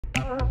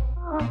Okay,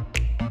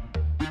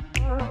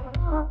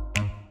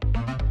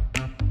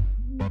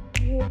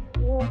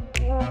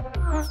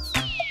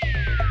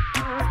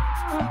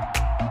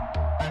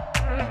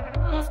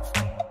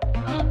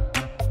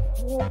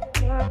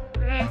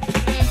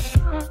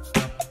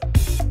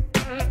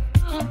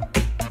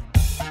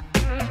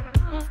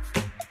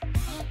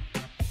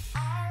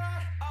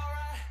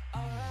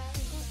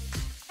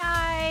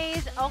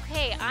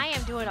 I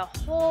am doing a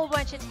whole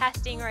bunch of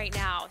testing right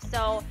now,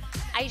 so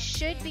I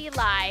should be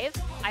live.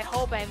 I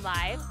hope I'm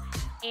live,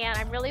 and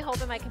I'm really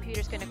hoping my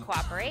computer's going to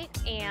cooperate,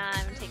 and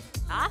I'm going to take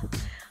this off.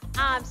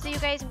 So you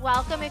guys,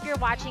 welcome if you're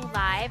watching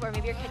live, or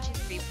maybe you're catching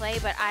the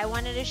replay, but I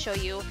wanted to show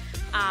you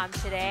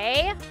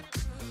today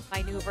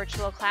my new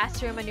virtual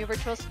classroom, a new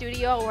virtual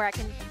studio where I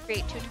can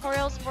create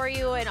tutorials for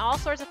you and all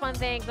sorts of fun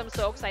things. I'm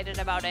so excited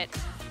about it.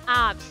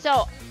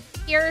 So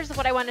here's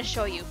what I want to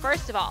show you.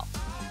 First of all,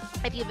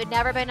 if you've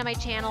never been to my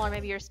channel, or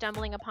maybe you're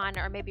stumbling upon it,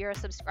 or maybe you're a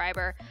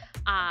subscriber,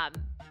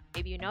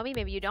 maybe you know me,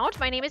 maybe you don't.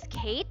 My name is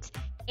Kate,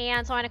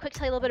 and so I want to quickly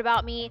tell you a little bit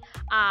about me.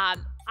 I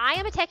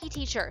am a techie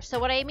teacher. So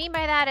what I mean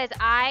by that is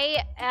I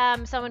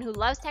am someone who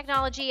loves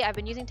technology. I've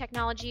been using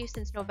technology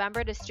since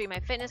November to stream my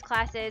fitness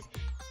classes,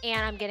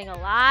 and I'm getting a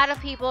lot of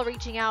people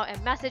reaching out and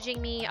messaging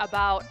me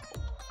about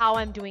how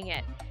I'm doing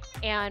it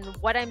and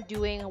what I'm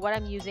doing, what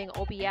I'm using,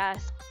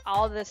 OBS,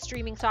 all the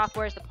streaming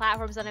softwares, the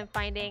platforms that I'm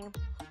finding,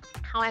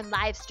 how I'm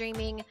live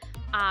streaming,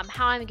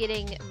 how I'm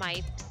getting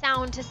my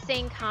sound to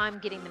sync, how I'm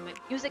getting the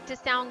music to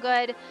sound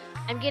good.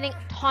 I'm getting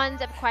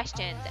tons of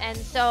questions. And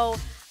so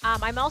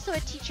I'm also a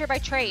teacher by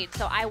trade.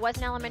 So I was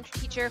an elementary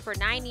teacher for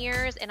 9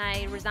 years, and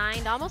I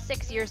resigned almost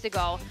 6 years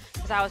ago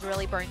because I was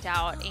really burnt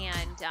out.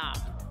 And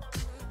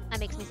that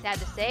makes me sad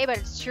to say, but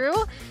it's true.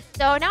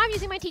 So now I'm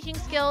using my teaching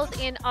skills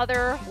in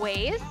other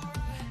ways,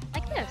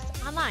 like this,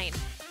 online.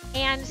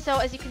 And so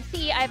as you can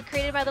see, I've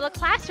created my little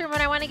classroom,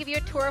 and I want to give you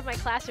a tour of my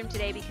classroom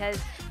today because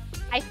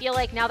I feel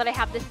like now that I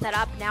have this set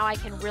up, now I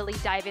can really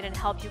dive in and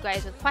help you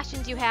guys with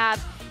questions you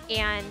have.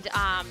 And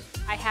I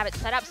have it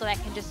set up so that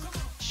I can just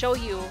show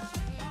you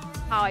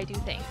how I do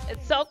things.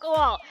 It's so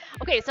cool.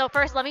 Okay, so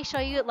first let me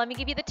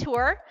give you the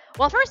tour.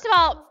 Well, first of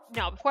all,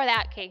 no, before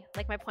that, okay,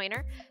 like my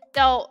pointer.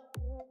 So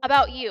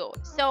about you.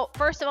 So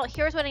first of all,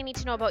 here's what I need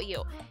to know about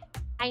you.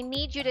 I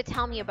need you to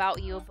tell me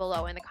about you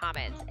below in the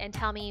comments and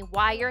tell me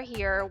why you're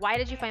here. Why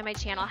did you find my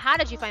channel? How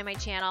did you find my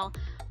channel?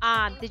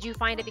 Did you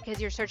find it because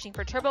you're searching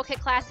for Turbo Kit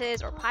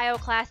classes or Piyo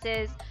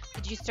classes?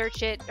 Did you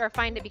search it or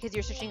find it because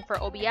you're searching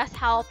for OBS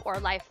help or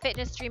live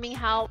fitness streaming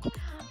help?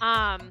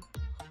 How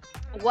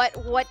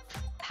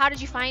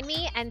did you find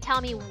me? And tell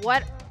me,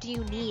 what do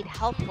you need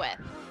help with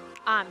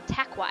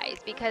tech-wise?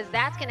 Because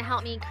that's going to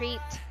help me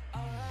create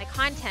my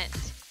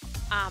content.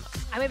 I'm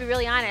gonna be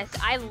really honest,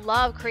 I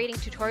love creating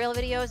tutorial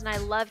videos and I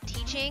love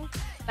teaching,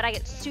 but I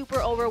get super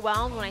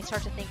overwhelmed when I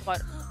start to think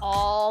about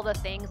all the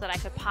things that I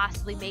could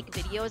possibly make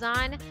videos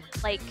on.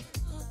 Like,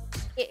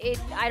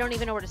 I don't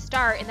even know where to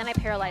start, and then I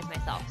paralyze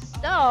myself.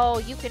 So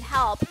you can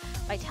help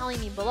by telling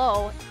me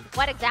below,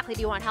 what exactly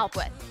do you want help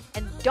with?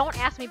 And don't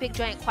ask me big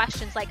giant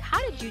questions like, how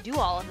did you do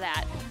all of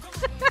that?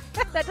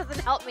 That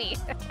doesn't help me.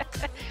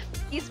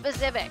 Be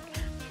specific.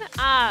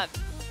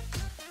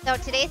 So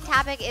today's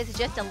topic is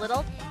just a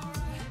little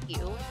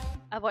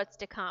of what's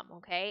to come,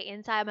 okay,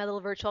 inside my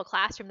little virtual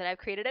classroom that I've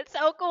created. It's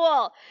so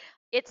cool.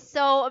 It's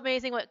so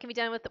amazing what can be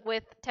done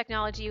with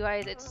technology, you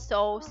guys. It's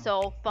so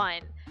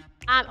fun.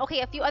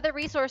 Okay, a few other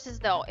resources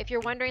though. If you're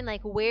wondering,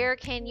 like, where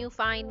can you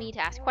find me to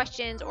ask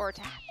questions or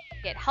to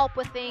get help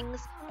with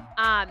things,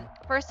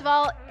 first of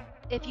all,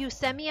 if you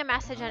send me a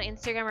message on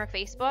Instagram or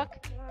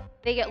Facebook,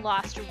 they get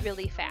lost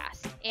really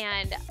fast,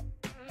 and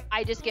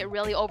I just get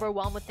really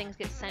overwhelmed when things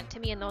get sent to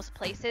me in those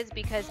places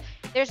because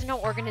there's no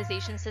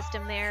organization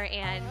system there,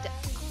 and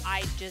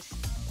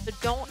so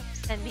don't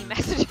send me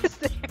messages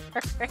there.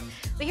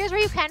 But here's where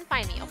you can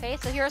find me, okay?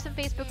 So here are some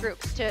Facebook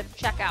groups to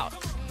check out.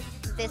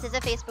 This is a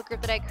Facebook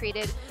group that I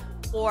created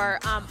for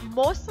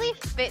mostly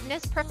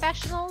fitness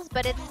professionals,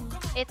 but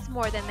it's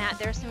more than that.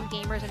 There's some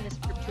gamers in this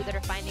group too that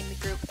are finding the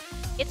group.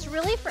 It's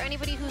really for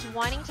anybody who's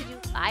wanting to do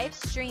live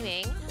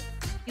streaming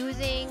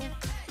using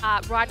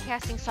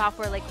broadcasting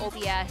software like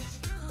OBS.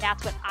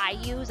 That's what I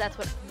use. That's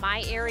what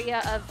my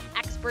area of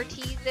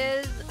expertise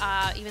is.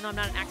 Even though I'm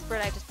not an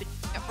expert, I've just been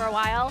doing it for a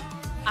while.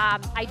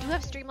 I do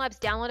have Streamlabs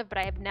downloaded, but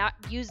I have not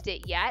used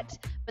it yet.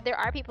 But there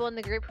are people in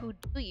the group who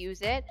do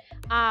use it.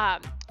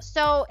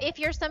 So if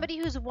you're somebody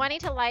who's wanting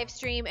to live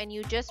stream and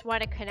you just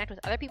want to connect with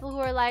other people who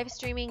are live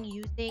streaming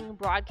using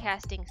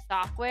broadcasting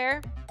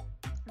software,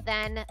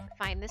 then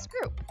find this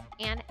group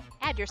and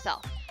add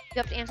yourself. You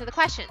have to answer the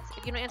questions.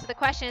 If you don't answer the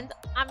questions,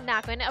 I'm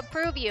not going to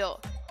approve you.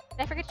 Did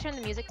I forget to turn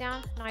the music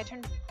down? No, I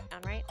turned the music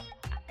down, right?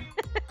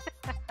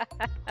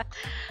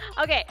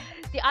 Okay,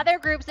 the other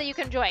groups that you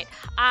can join.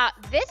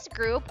 This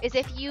group is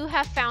if you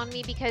have found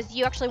me because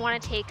you actually want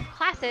to take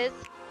classes,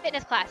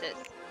 fitness classes,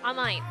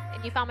 online,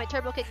 and you found my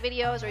Turbo Kick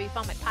videos or you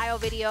found my Piyo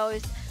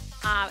videos.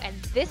 And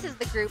this is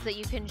the group that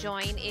you can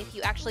join if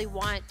you actually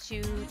want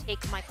to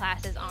take my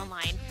classes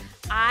online.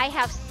 I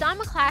have some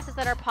classes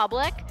that are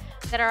public,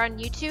 that are on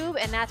YouTube,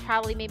 and that's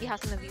probably maybe how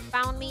some of you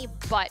found me,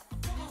 but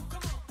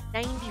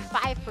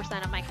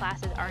 95% of my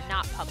classes are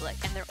not public,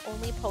 and they're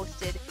only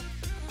posted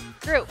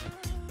group.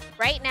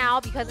 Right now,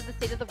 because of the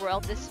state of the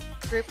world, this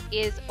group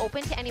is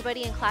open to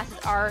anybody, and classes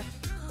are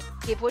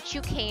give what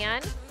you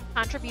can,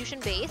 contribution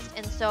based,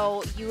 and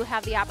so you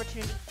have the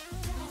opportunity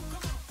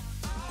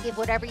to give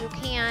whatever you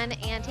can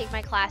and take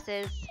my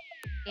classes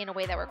in a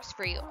way that works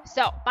for you.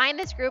 So find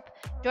this group,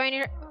 join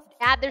your,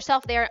 add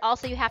yourself there.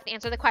 Also, you have to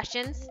answer the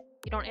questions.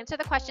 If you don't answer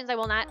the questions, I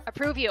will not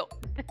approve you.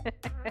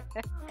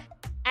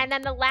 And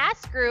then the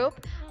last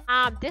group,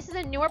 this is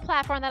a newer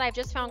platform that I've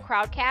just found,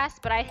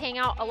 Crowdcast, but I hang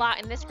out a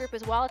lot in this group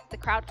as well. It's the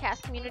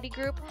Crowdcast community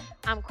group.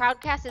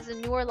 Crowdcast is a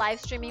newer live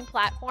streaming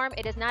platform.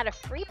 It is not a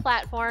free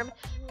platform,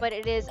 but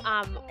it is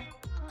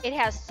it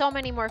has so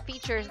many more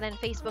features than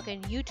Facebook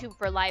and YouTube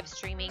for live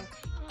streaming.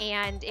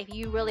 And if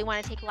you really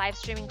want to take live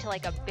streaming to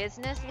like a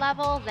business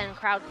level, then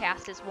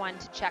Crowdcast is one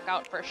to check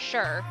out for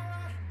sure.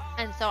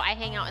 And so I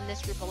hang out in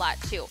this group a lot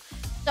too.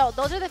 So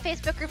those are the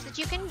Facebook groups that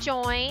you can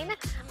join.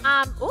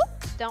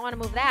 Don't want to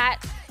move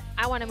that.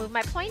 I want to move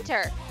my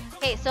pointer.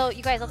 Okay, so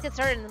you guys, let's get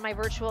started in my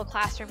virtual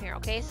classroom here,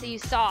 okay? So you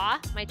saw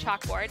my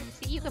chalkboard.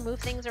 See, you can move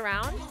things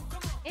around.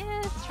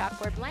 It's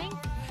chalkboard blank.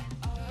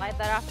 Slide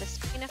that off the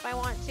screen if I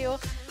want to.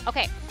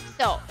 Okay,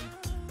 so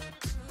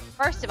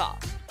first of all,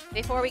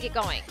 before we get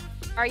going,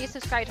 are you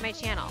subscribed to my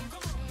channel?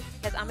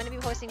 Because I'm going to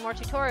be posting more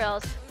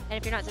tutorials, and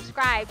if you're not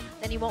subscribed,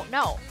 then you won't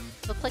know.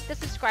 So click the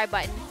subscribe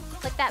button,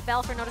 click that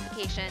bell for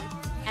notifications,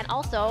 and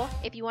also,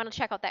 if you want to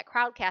check out that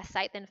Crowdcast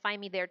site, then find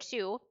me there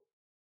too,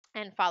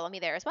 and follow me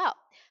there as well.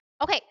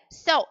 Okay,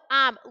 so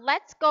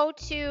let's go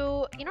to,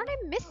 you know what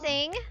I'm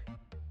missing?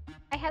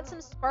 I had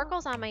some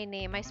sparkles on my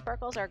name. My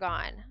sparkles are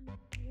gone.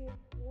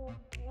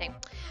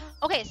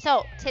 Okay,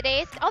 so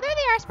today's, oh, there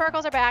they are,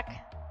 sparkles are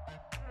back.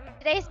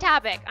 Today's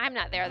topic, I'm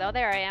not there though,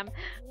 there I am.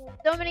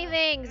 So many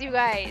things, you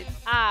guys.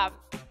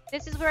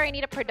 This is where I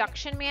need a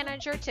production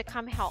manager to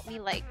come help me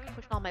like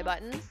push all my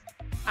buttons,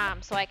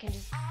 so I can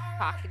just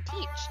talk and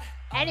teach.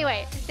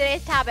 Anyway,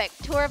 today's topic,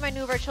 tour of my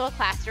new virtual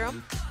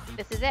classroom.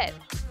 This is it,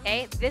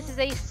 okay? This is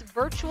a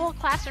virtual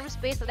classroom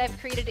space that I've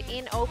created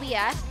in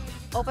OBS,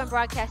 Open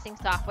Broadcasting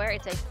Software.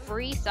 It's a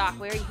free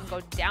software. You can go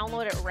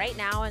download it right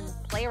now and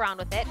play around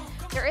with it.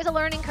 There is a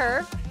learning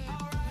curve,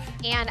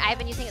 and I've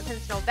been using it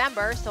since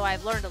November, so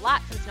I've learned a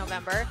lot since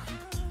November.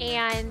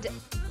 And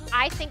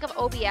I think of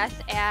OBS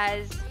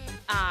as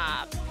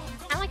kind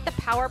of like the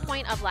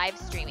PowerPoint of live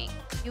streaming.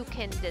 You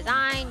can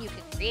design, you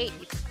can create,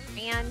 you can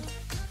command,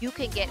 you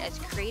can get as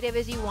creative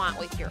as you want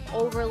with your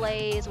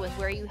overlays, with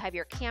where you have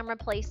your camera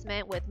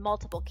placement, with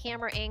multiple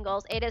camera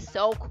angles. It is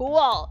so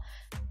cool.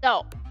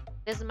 So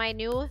this is my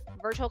new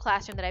virtual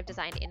classroom that I've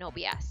designed in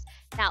OBS.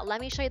 Now let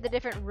me show you the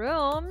different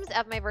rooms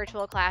of my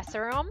virtual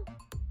classroom.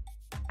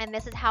 And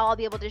this is how I'll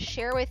be able to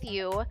share with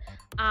you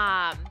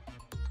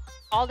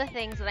all the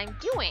things that I'm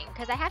doing,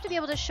 because I have to be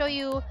able to show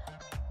you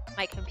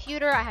my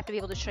computer. I have to be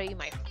able to show you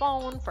my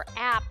phone for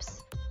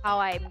apps, how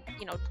I'm,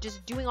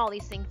 just doing all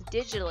these things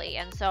digitally.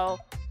 And so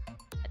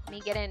let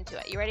me get into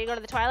it. You ready to go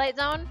to the Twilight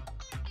Zone?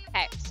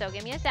 Okay, so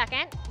give me a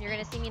second. You're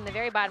going to see me in the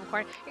very bottom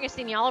corner. You're going to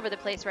see me all over the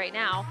place right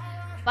now.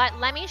 But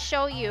let me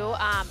show you.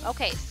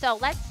 Okay, so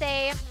let's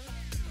say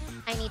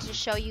I need to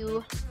show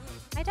you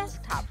my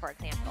desktop, for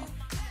example.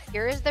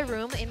 Here is the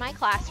room in my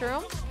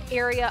classroom,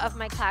 area of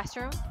my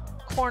classroom,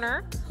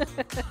 corner.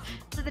 This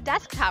is the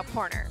desktop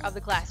corner of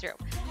the classroom.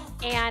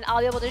 And I'll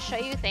be able to show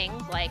you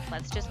things like,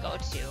 let's just go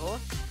to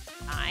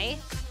my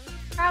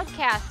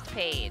Crowdcast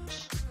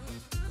page.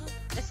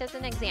 This is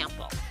an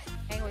example.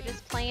 Okay, we're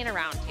just playing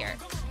around here.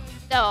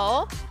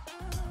 So,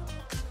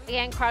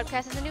 again,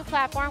 Crowdcast is a new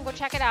platform. Go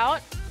check it out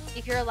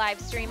if you're a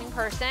live streaming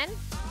person,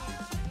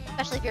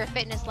 especially if you're a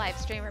fitness live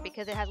streamer,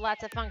 because it has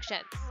lots of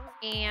functions.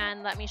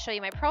 And let me show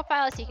you my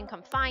profile so you can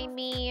come find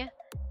me.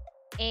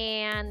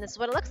 And this is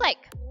what it looks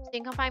like. So you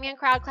can come find me on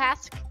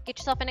Crowdcast, get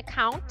yourself an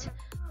account,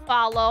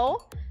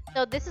 follow.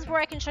 So this is where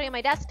I can show you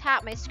my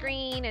desktop, my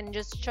screen, and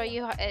just show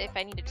you if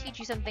I need to teach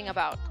you something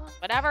about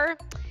whatever.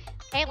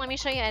 Okay, let me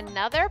show you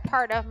another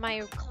part of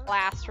my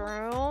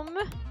classroom.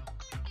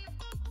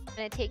 I'm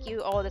gonna take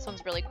you, oh, this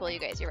one's really cool, you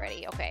guys. You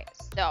ready? Okay,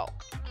 so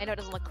I know it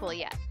doesn't look cool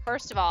yet.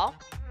 First of all,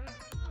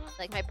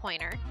 like my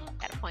pointer,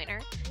 got a pointer.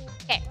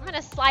 Okay, I'm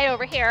gonna slide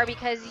over here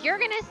because you're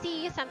gonna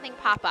see something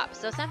pop up.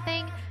 So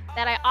something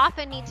that I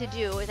often need to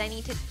do is I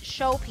need to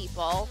show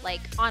people,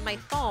 like on my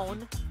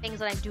phone, things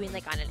that I'm doing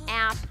like on an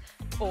app,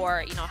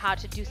 or how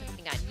to do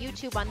something on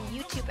YouTube on the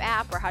YouTube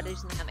app, or how to do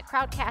something on the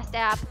Crowdcast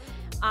app,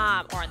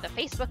 or on the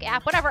Facebook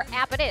app, whatever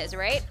app it is,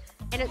 right?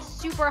 And it's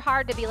super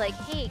hard to be like,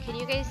 hey, can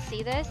you guys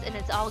see this? And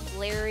it's all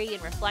glary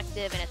and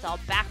reflective, and it's all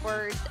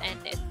backwards, and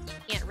you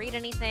can't read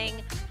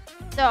anything.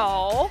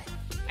 So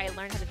I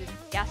learned how to do this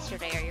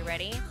yesterday. Are you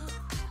ready?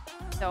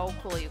 So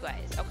cool, you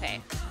guys. Okay,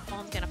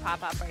 phone's gonna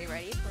pop up. Are you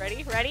ready?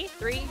 Ready? Ready?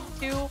 3,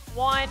 2,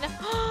 1.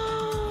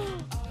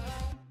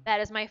 That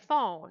is my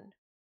phone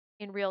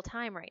in real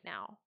time right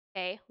now.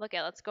 Okay,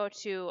 let's go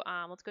to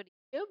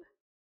YouTube.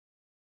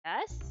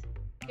 Yes,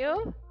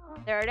 YouTube.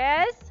 There it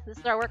is. This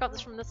is our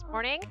workout from this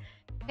morning.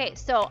 Okay, Okay,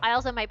 so I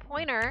also have my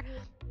pointer,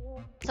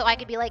 so I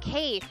could be like,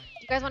 hey, do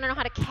you guys want to know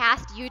how to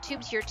cast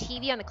YouTube to your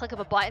TV on the click of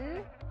a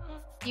button?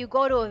 You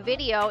go to a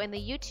video in the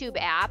YouTube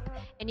app,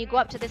 and you go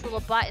up to this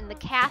little button, the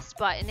cast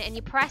button, and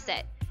you press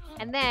it.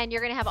 And then you're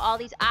going to have all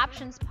these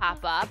options pop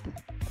up.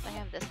 I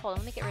have this. Hold on,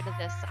 let me get rid of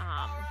this.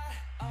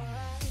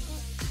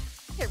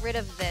 Get rid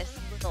of this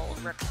little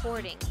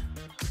recording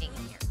thing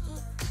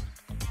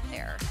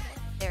here.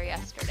 There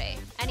yesterday.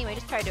 Anyway,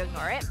 just try to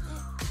ignore it.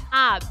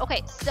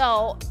 Okay,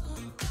 so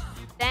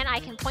then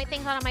I can point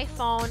things out on my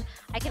phone.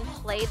 I can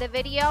play the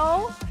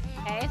video.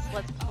 Okay, so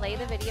let's play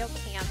the video.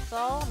 Cancel.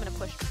 I'm gonna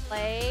push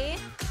play.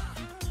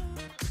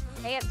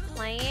 Okay, it's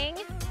playing.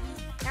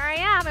 Here I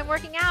am. I'm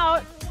working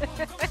out.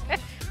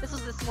 This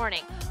was this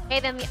morning.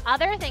 Okay, then the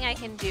other thing I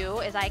can do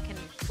is I can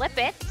flip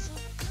it.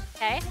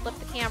 Okay, flip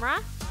the camera.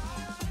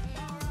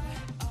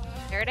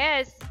 There it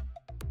is.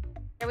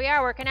 Here we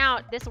are working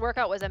out. This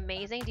workout was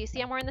amazing. Do you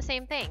see I'm wearing the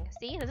same thing?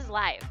 See, this is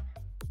live.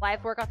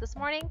 Live workout this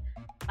morning,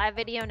 live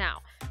video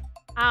now.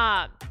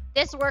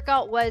 This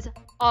workout was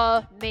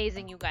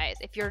amazing, you guys.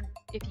 If you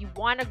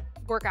want to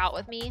work out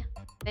with me,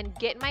 then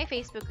get in my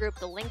Facebook group.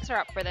 The links are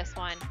up for this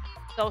one.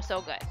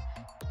 So good.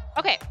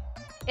 Okay,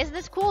 isn't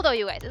this cool though,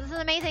 you guys? This is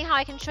amazing how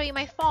I can show you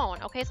my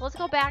phone. Okay, so let's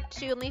go back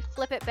to, let me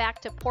flip it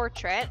back to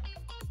portrait.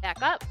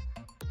 Back up.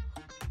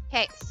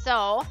 Okay,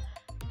 so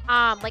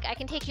like I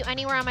can take you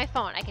anywhere on my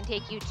phone. I can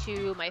take you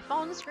to my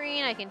phone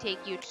screen. I can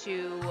take you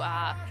to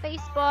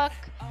Facebook.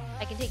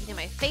 I can take you to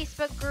my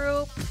Facebook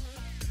group.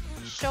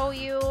 Show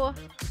you.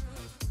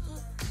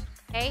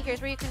 Okay, here's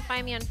where you can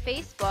find me on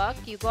Facebook.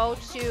 You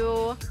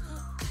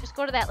just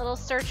go to that little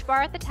search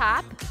bar at the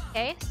top.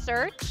 Okay,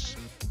 search,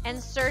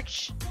 and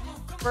search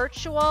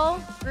virtual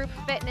group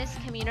fitness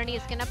community.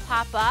 Is gonna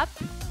pop up.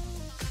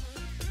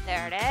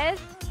 There it is.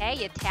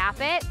 Okay, you tap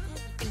it.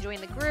 You can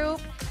join the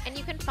group, and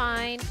you can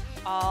find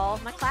all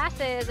my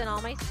classes and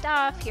all my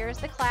stuff. Here's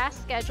the class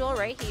schedule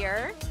right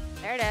here.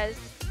 There it is.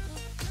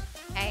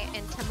 Okay,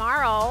 and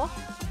tomorrow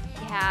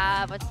we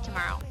have, what's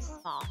tomorrow?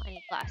 Small,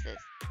 any classes.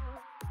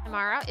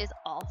 Tomorrow is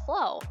all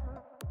flow.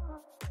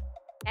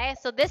 Okay,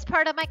 so this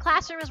part of my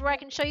classroom is where I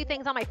can show you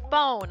things on my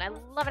phone. I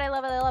love it, I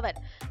love it, I love it.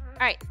 All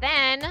right,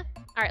 then, all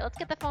right, let's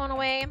get the phone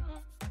away.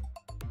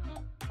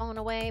 Phone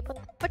away,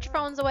 put your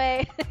phones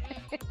away.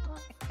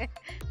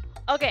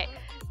 Okay,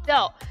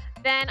 so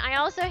then I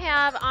also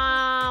have,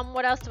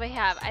 what else do I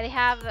have?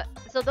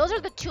 So those are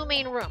the two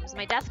main rooms,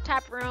 my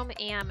desktop room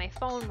and my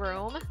phone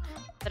room,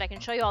 that I can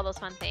show you all those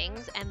fun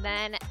things. And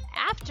then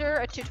after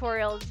a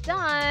tutorial is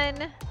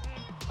done,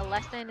 a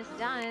lesson is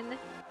done,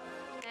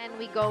 then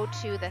we go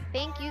to the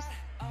thank yous.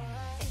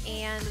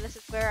 And this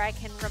is where I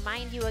can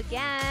remind you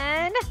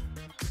again.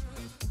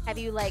 Have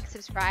you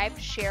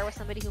subscribed, share with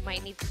somebody who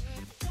might need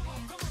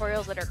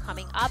tutorials that are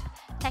coming up,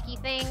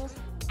 techie things.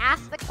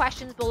 Ask the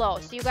questions below.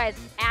 So you guys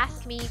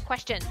ask me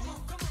questions.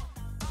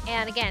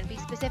 And again, be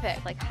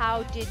specific. Like,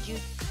 how did you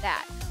do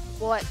that?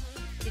 What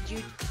did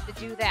you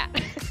do that?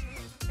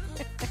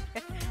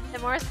 The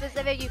more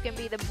specific you can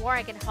be, the more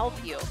I can help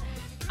you.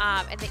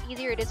 And the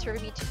easier it is for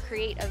me to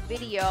create a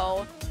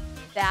video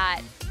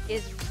that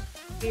is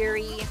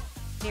very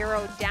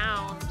narrowed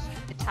down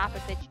to the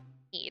topic that you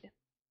need.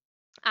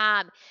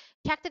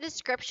 Check the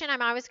description.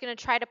 I'm always going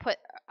to try to put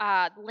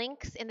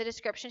links in the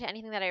description to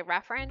anything that I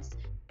reference.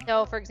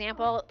 So for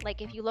example,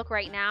 if you look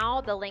right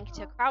now, the link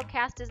to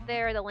Crowdcast is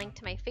there, the link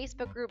to my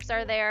Facebook groups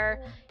are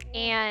there,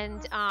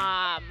 and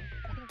I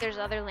think there's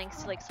other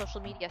links to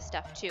social media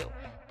stuff too.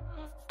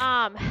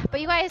 But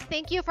you guys,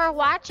 thank you for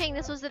watching.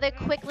 This was the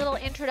quick little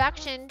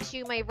introduction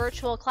to my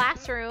virtual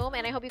classroom,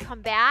 and I hope you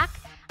come back.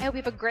 I hope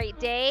you have a great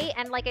day,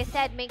 and like I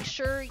said, make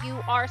sure you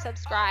are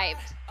subscribed.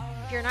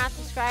 If you're not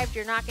subscribed,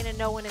 you're not going to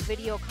know when a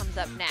video comes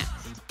up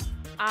next.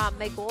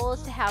 My goal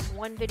is to have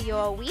one video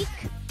a week,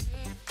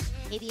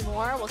 maybe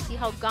more. We'll see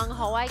how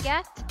gung-ho I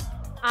get.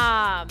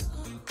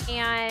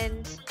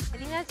 And I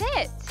think that's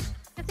it.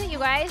 That's it, you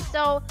guys.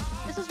 So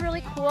this was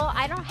really cool.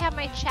 I don't have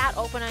my chat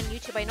open on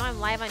YouTube. I know I'm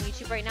live on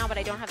YouTube right now, but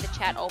I don't have the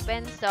chat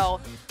open. So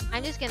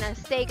I'm just going to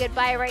say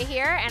goodbye right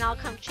here, and I'll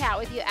come chat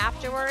with you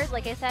afterwards.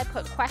 Like I said,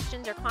 put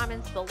questions or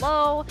comments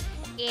below,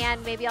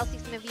 and maybe I'll see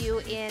some of you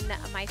in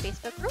my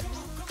Facebook groups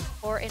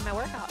or in my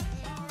workouts.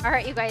 All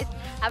right, you guys,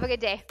 have a good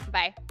day.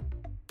 Bye.